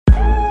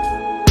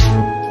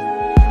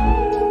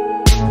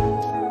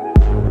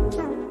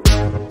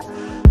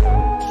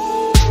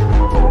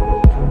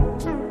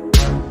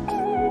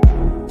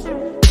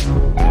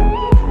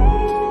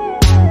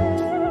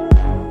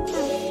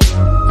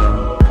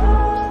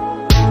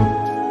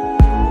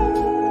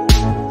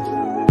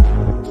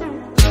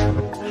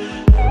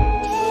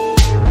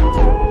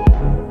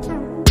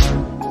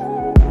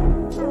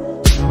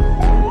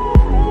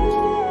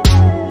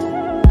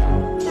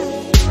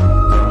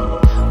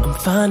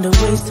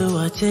to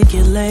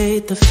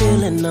articulate the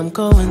feeling I'm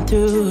going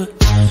through.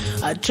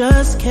 I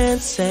just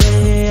can't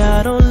say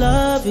I don't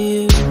love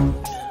you,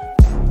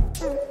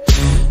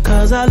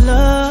 'cause I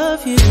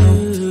love you.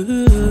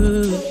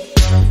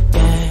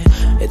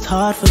 Yeah, it's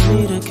hard for me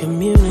to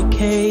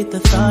communicate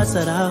the thoughts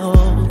that I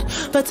hold,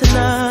 but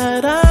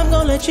tonight I'm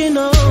gonna let you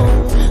know.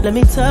 Let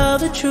me tell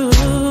the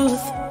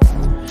truth.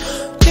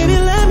 Baby,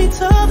 let me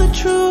tell the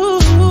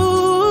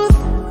truth.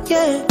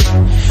 Yeah,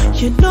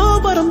 you know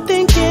what I'm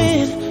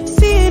thinking,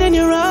 see it in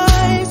your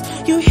eyes.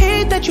 You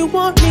hate that you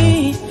want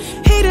me,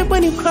 hate it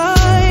when you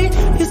cry.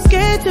 You're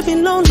scared to be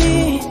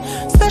lonely,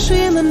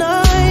 especially in the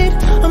night.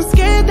 I'm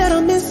scared that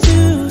I'll miss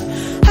you,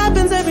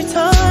 happens every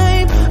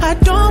time. I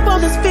don't want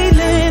this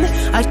feeling,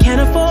 I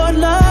can't afford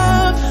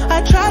love. I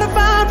try to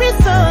find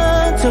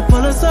reason to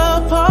pull us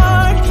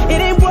apart. It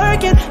ain't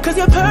working, 'cause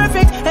you're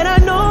perfect, and I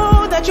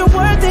know that you're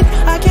worth it.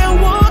 I can't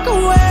walk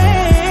away.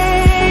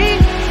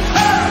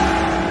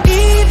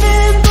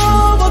 Even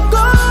though we're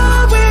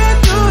going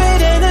through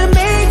it and it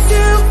makes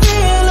you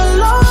feel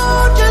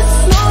alone, just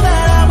know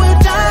that I would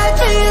die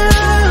for you.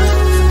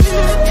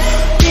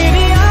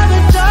 Baby, I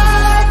would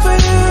die for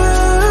you.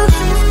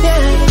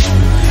 Yeah.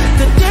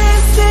 The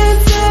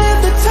distance and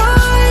the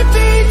time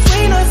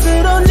between us,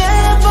 it'll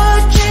never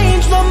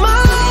change my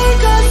mind.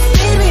 'Cause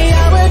baby,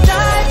 I would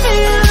die for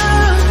you.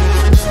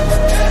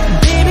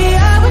 Baby,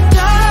 I would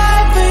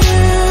die for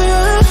you.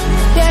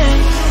 Yeah.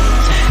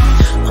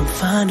 I'm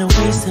finding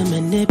ways to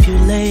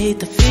manipulate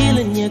the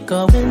feeling you're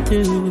going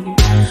through,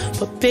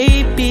 but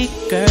baby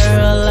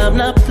girl, I'm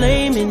not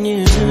blaming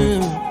you.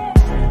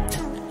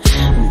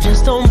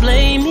 Just don't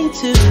blame me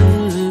too.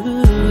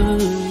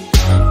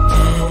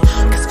 Yeah.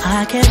 'Cause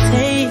I can't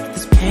take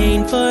this pain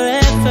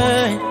forever,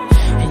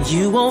 and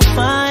you won't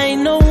find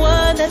no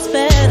one that's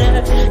better.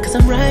 'Cause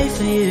I'm right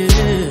for you,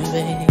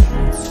 babe.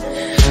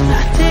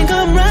 I think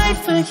I'm right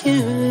for you.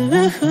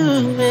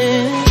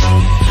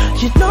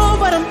 You know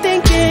what I'm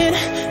thinking,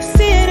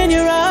 see it in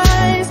your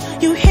eyes.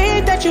 You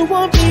hate that you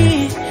want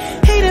me,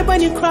 hate it when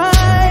you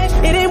cry.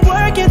 It ain't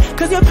working,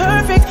 'cause you're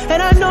perfect, and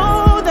I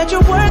know that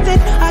you're worth it.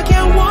 I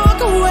can't walk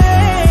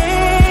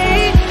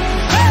away.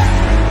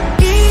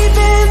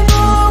 Even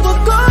though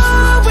we're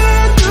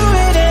going through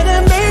it and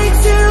it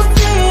makes you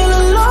feel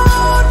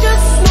alone,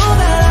 just know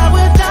that I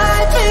would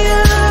die for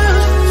you.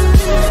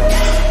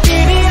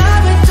 Baby, I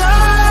would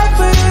die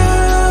for you.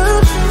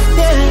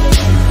 Yeah.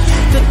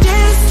 The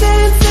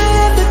distance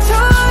and the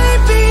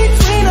time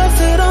between us,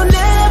 it'll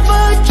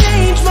never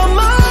change my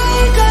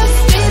mind. 'Cause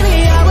baby,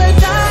 I would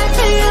die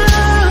for you.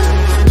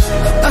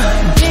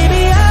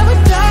 Baby, I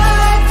would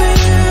die for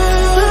you.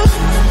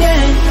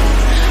 Yeah,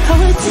 I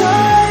would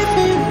die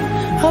for you.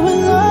 I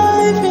would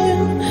lie for you,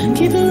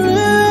 keep it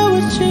real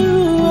with you.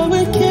 I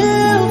would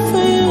kill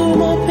for you,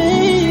 my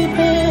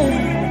baby.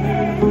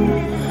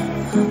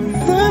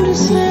 I'm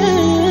just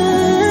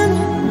saying,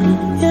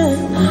 yeah.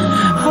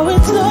 I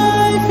would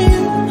die for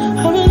you,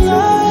 I would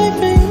lie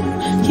for you,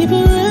 keep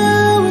it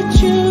real with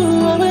you.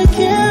 I would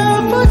kill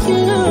for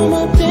you,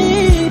 my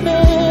baby.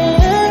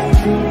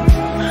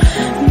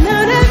 Na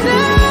na na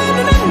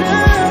na na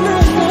na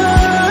na.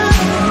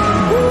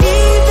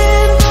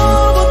 Even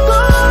though we're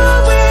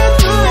going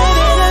through it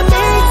and it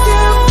makes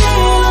you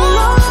feel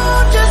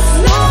alone, just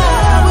know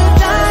that I would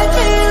die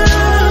for you.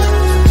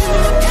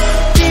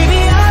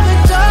 Baby, I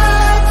would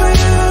die for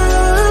you.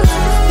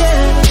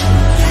 Yeah.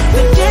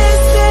 The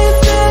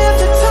distance and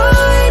the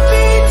time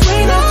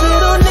between us,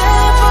 it'll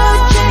never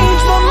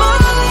change my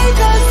mind.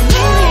 'Cause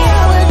baby,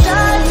 I would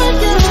die for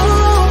you.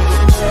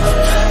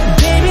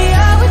 Baby,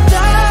 I would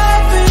die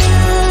for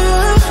you.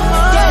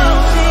 Yeah.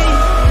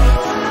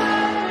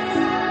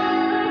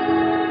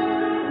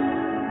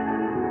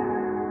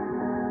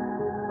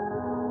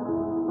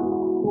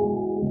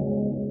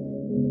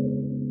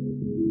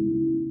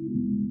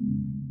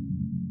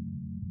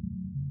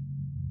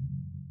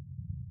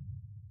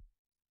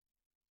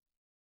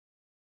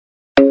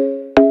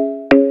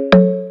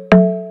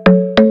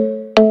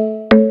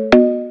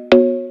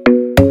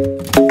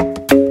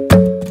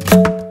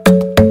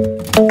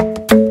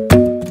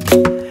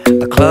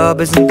 The club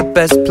isn't the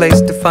best place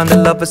to find a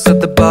lover, so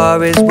the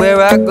bar is where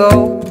I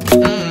go.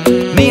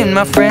 Me and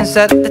my friends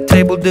at the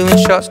table doing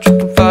shots,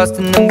 tripping fast,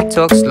 and then we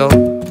talk slow.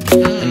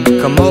 And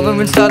you come over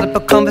and start up a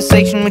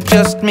conversation with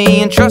just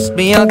me, and trust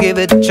me, I'll give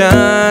it a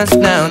chance.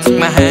 Now take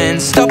my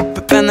hand, stop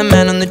it, and the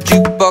man on the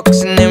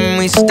jukebox, and then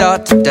we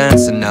start to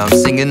dance. And now I'm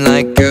singing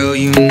like, girl,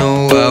 you know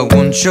I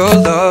want your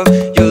love.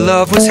 Your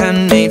love was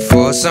handmade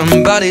for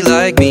somebody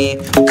like me.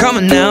 Come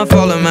on now,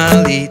 follow my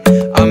lead.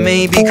 I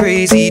may be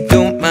crazy,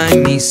 don't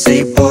mind me.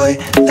 Say, boy,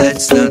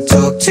 let's not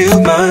talk too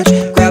much.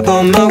 Grab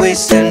on my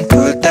waist and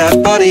put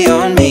that body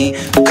on me.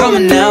 Come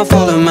on now,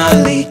 follow my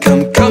lead.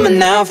 Come on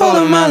now,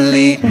 follow my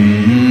lead.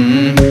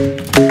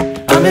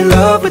 I'm in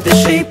love with the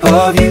shape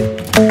of you.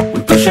 We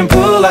push and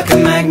pull like a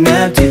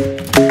magnet do.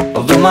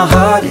 Although my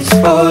heart is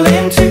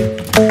falling too.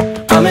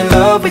 I'm in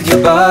love with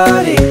your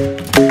body.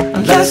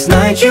 And last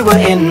night you were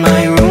in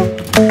my room,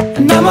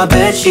 and now my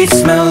bedsheets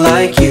smell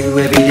like you.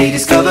 Every day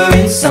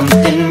discovering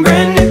something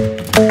brand new.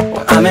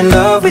 Well, I'm in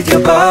love with with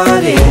your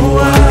body.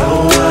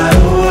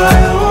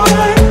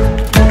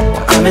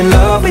 I'm in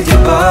love with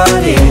your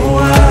body.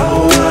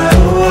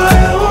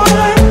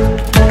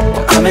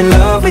 I'm in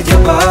love with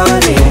your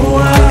body.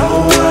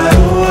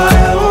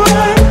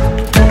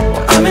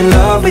 I'm in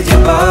love with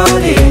your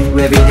body.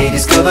 Every day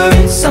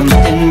discovering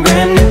something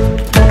brand new.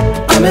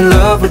 I'm in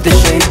love with the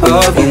shape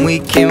of you. When we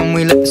came,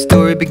 we let the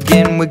story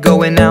begin. We're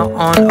going out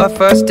on our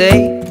first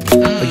date.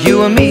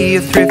 You and me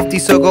are thrifty,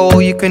 so go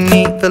all you can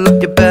eat. Fill up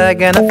your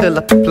bag and I fill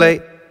up the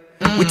plate.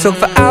 We talk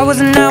for hours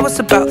and hours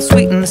about the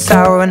sweet and the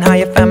sour and how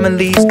your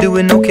family's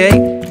doing okay.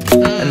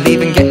 And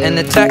leaving, getting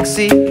a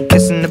taxi,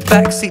 kissing the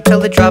backseat, tell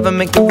the driver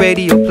make the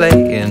radio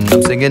play. And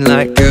I'm singing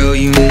like, girl,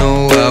 you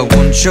know I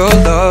want your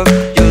love.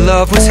 Your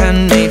love was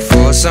handmade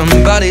for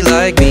somebody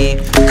like me.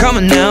 Come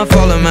on now,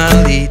 follow my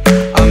lead.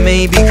 I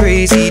may be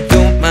crazy,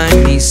 don't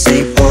mind me.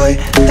 Say, boy,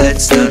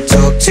 let's not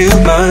talk too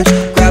much.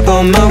 Grab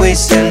on my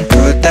waist and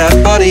put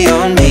that body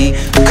on me.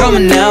 Come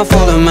on now,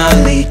 follow my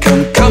lead.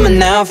 Come on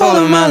now,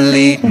 follow my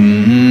lead.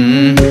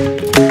 I'm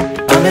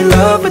in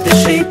love with the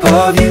shape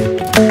of you.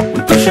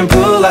 We push and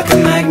pull like a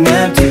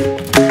magnet do.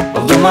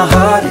 Although my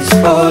heart is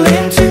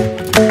falling too.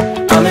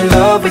 I'm in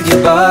love with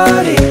your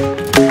body.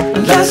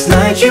 Last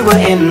night you were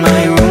in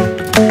my room,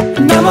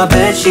 and now my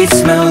bedsheets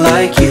smell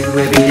like you.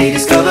 Every day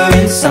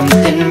discovering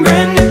something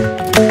brand new.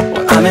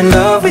 I'm in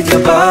love with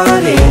your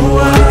body.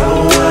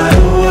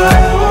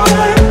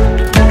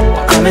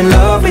 I'm in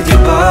love with your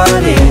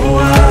body.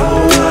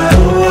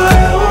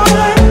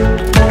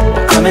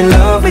 I'm in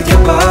love with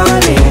your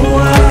body.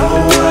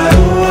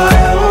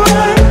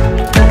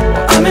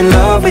 I'm in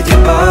love with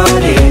your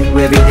body.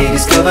 Every day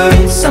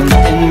discovering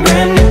something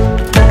brand new.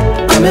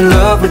 I'm in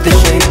love with the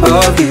shape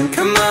of you.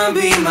 Come on,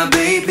 be my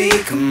baby,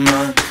 come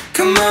on.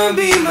 Come on,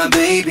 be my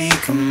baby,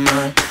 come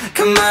on.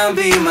 Come on,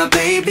 be my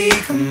baby,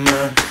 come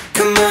on.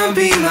 Come on,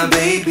 be my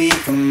baby,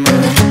 come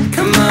on.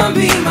 Come on,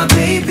 be my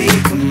baby,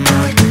 come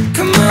on.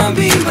 Come on,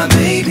 be my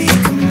baby,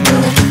 come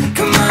on.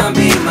 Come on,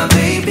 be my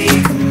baby,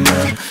 come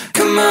on.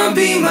 Come on,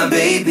 be my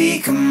baby,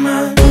 come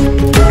on.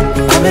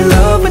 I'm in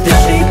love with the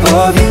shape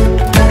of you.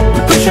 We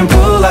push and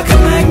pull like a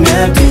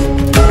magnet do.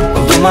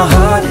 Although my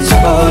heart is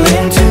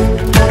falling too.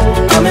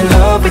 I'm in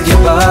love with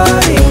your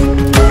body.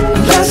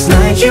 Last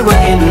night you were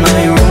in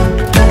my room,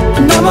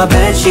 and now my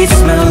bedsheets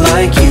smell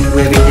like you.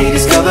 Every day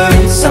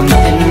discovering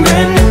something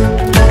brand new.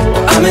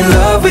 I'm in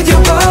love with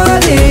your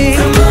body.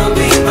 Come on,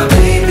 be my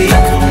baby,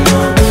 come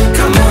on.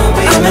 Come on,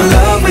 be I'm in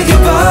love with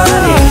your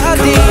body.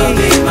 Come on,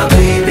 be my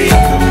baby,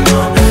 come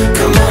on.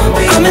 Come on,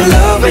 be I'm in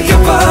love with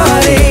your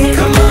body.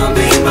 Come on,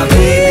 be my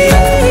baby,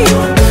 come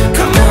on.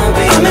 Come on,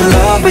 be I'm in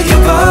love with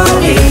your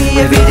body.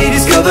 Every day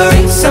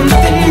discovering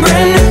something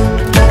brand new.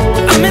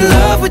 I'm in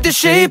love with the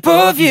shape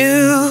of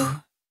you.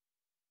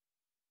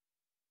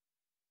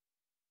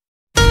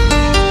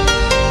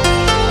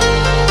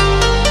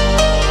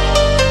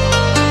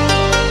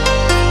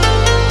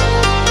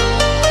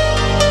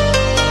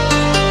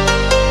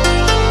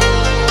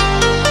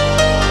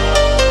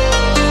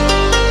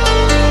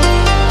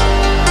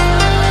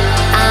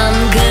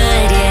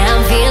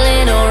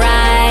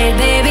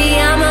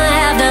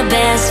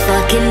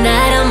 Fucking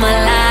night of my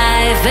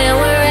life, and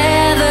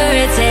wherever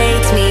it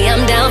takes me,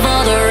 I'm down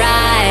for the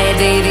ride.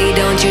 Baby,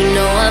 don't you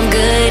know I'm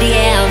good?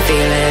 Yeah, I'm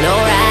feeling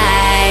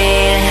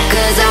alright.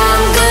 'Cause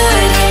I'm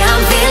good, yeah,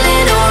 I'm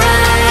feeling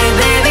alright.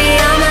 Baby,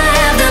 I'ma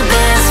have the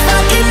best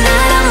fucking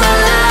night of my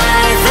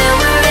life, and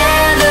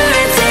wherever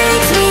it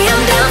takes me,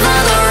 I'm down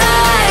for the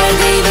ride.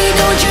 Baby,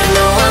 don't you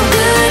know I'm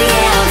good?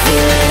 Yeah, I'm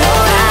feeling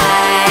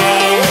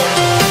alright.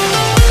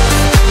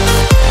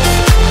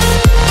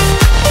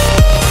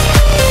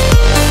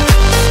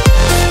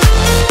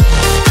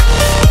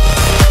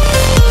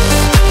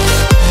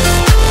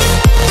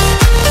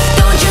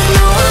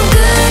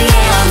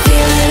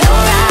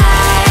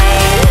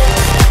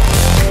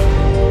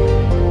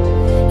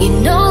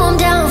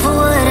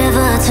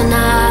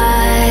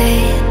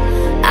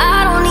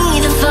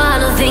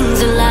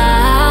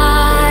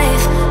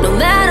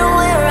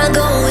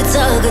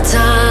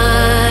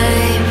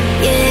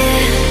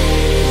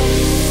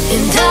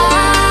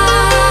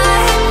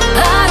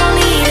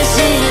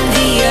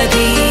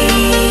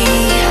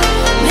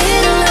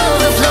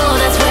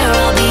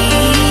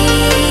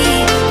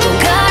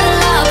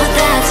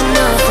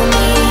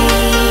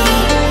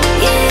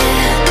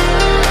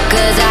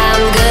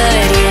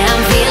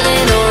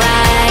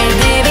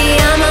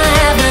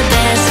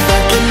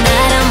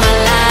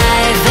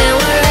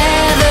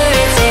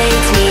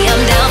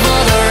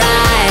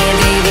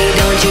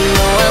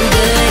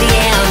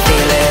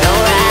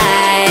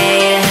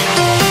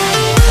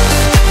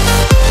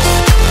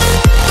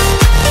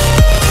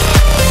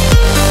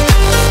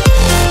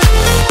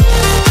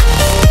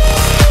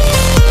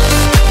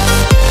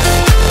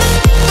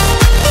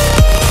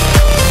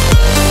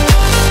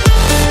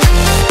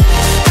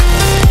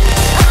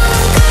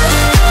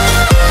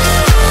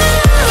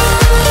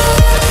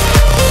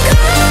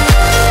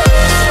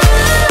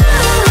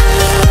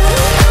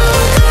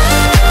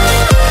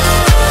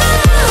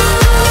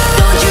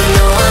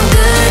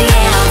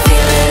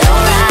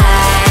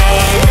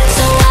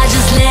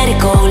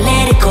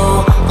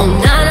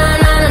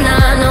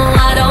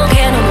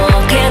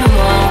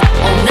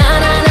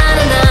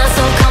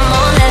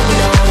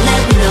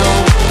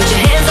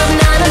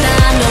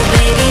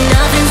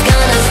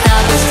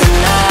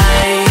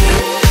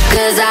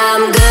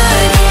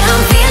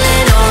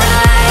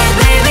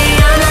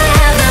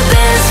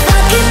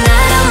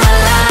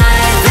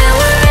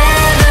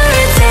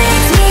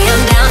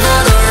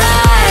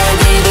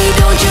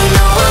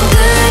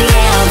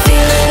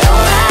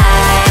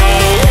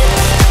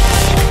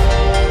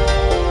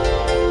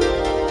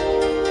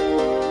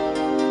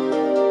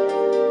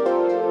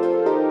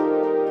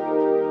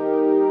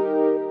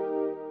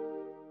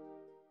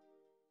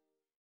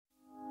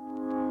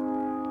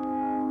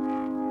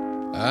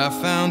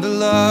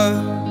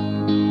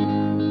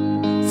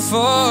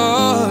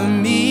 for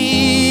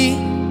me.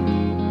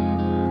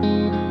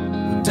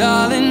 Well,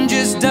 darling,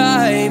 just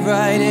dive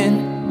right in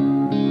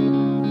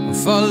and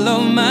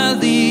follow my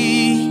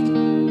lead.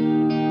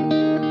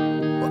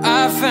 Well,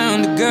 I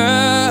found a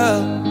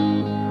girl,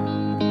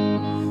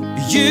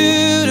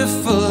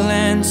 beautiful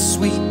and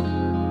sweet.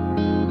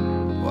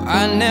 Well,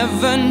 I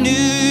never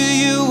knew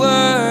you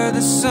were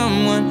the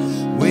someone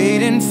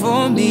waiting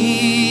for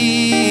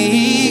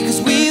me. 'Cause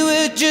we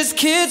were just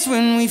kids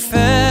when we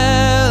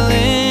fell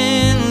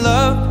in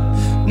love,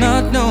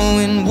 not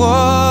knowing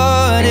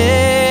what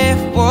it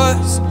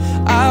was.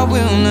 I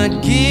will not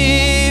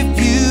give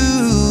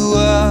you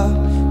up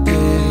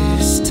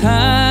this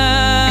time.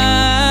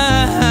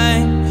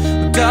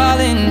 But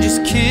darling,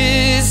 just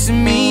kiss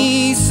me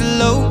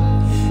slow.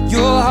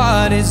 Your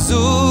heart is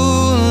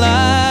all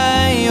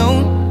I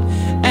own,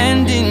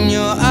 and in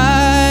your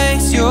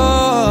eyes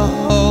you're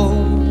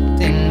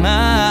holding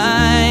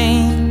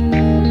mine.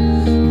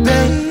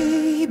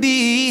 Baby,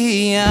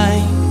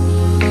 I'm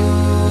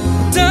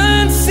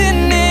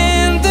dancing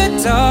in the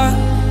dark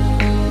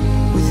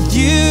with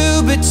you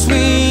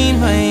between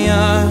my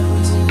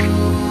arms,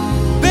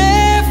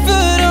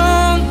 barefoot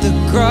on the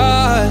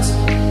grass.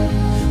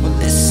 We're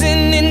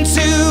listening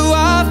to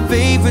our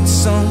favorite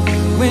song.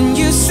 When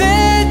you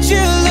said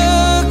you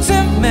looked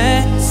a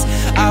mess,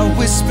 I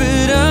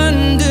whispered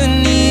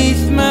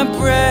underneath my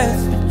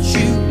breath, but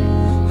you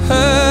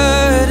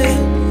heard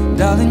it.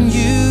 Darling,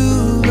 you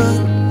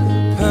look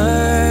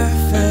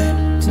perfect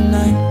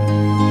tonight.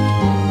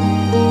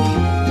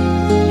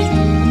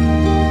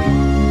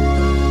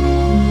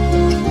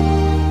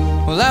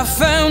 Well, I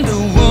found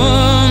a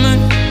woman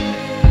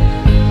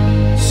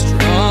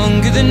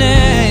stronger than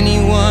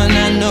anyone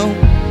I know.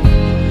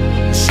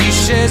 She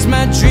shares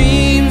my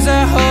dreams.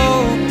 I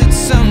hope that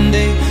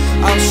someday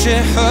I'll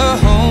share her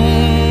home.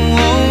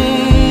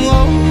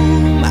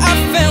 I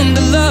found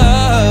a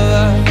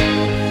love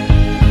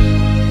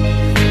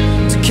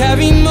to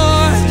carry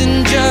more than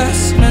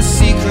just my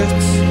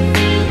secrets,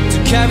 to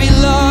carry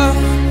love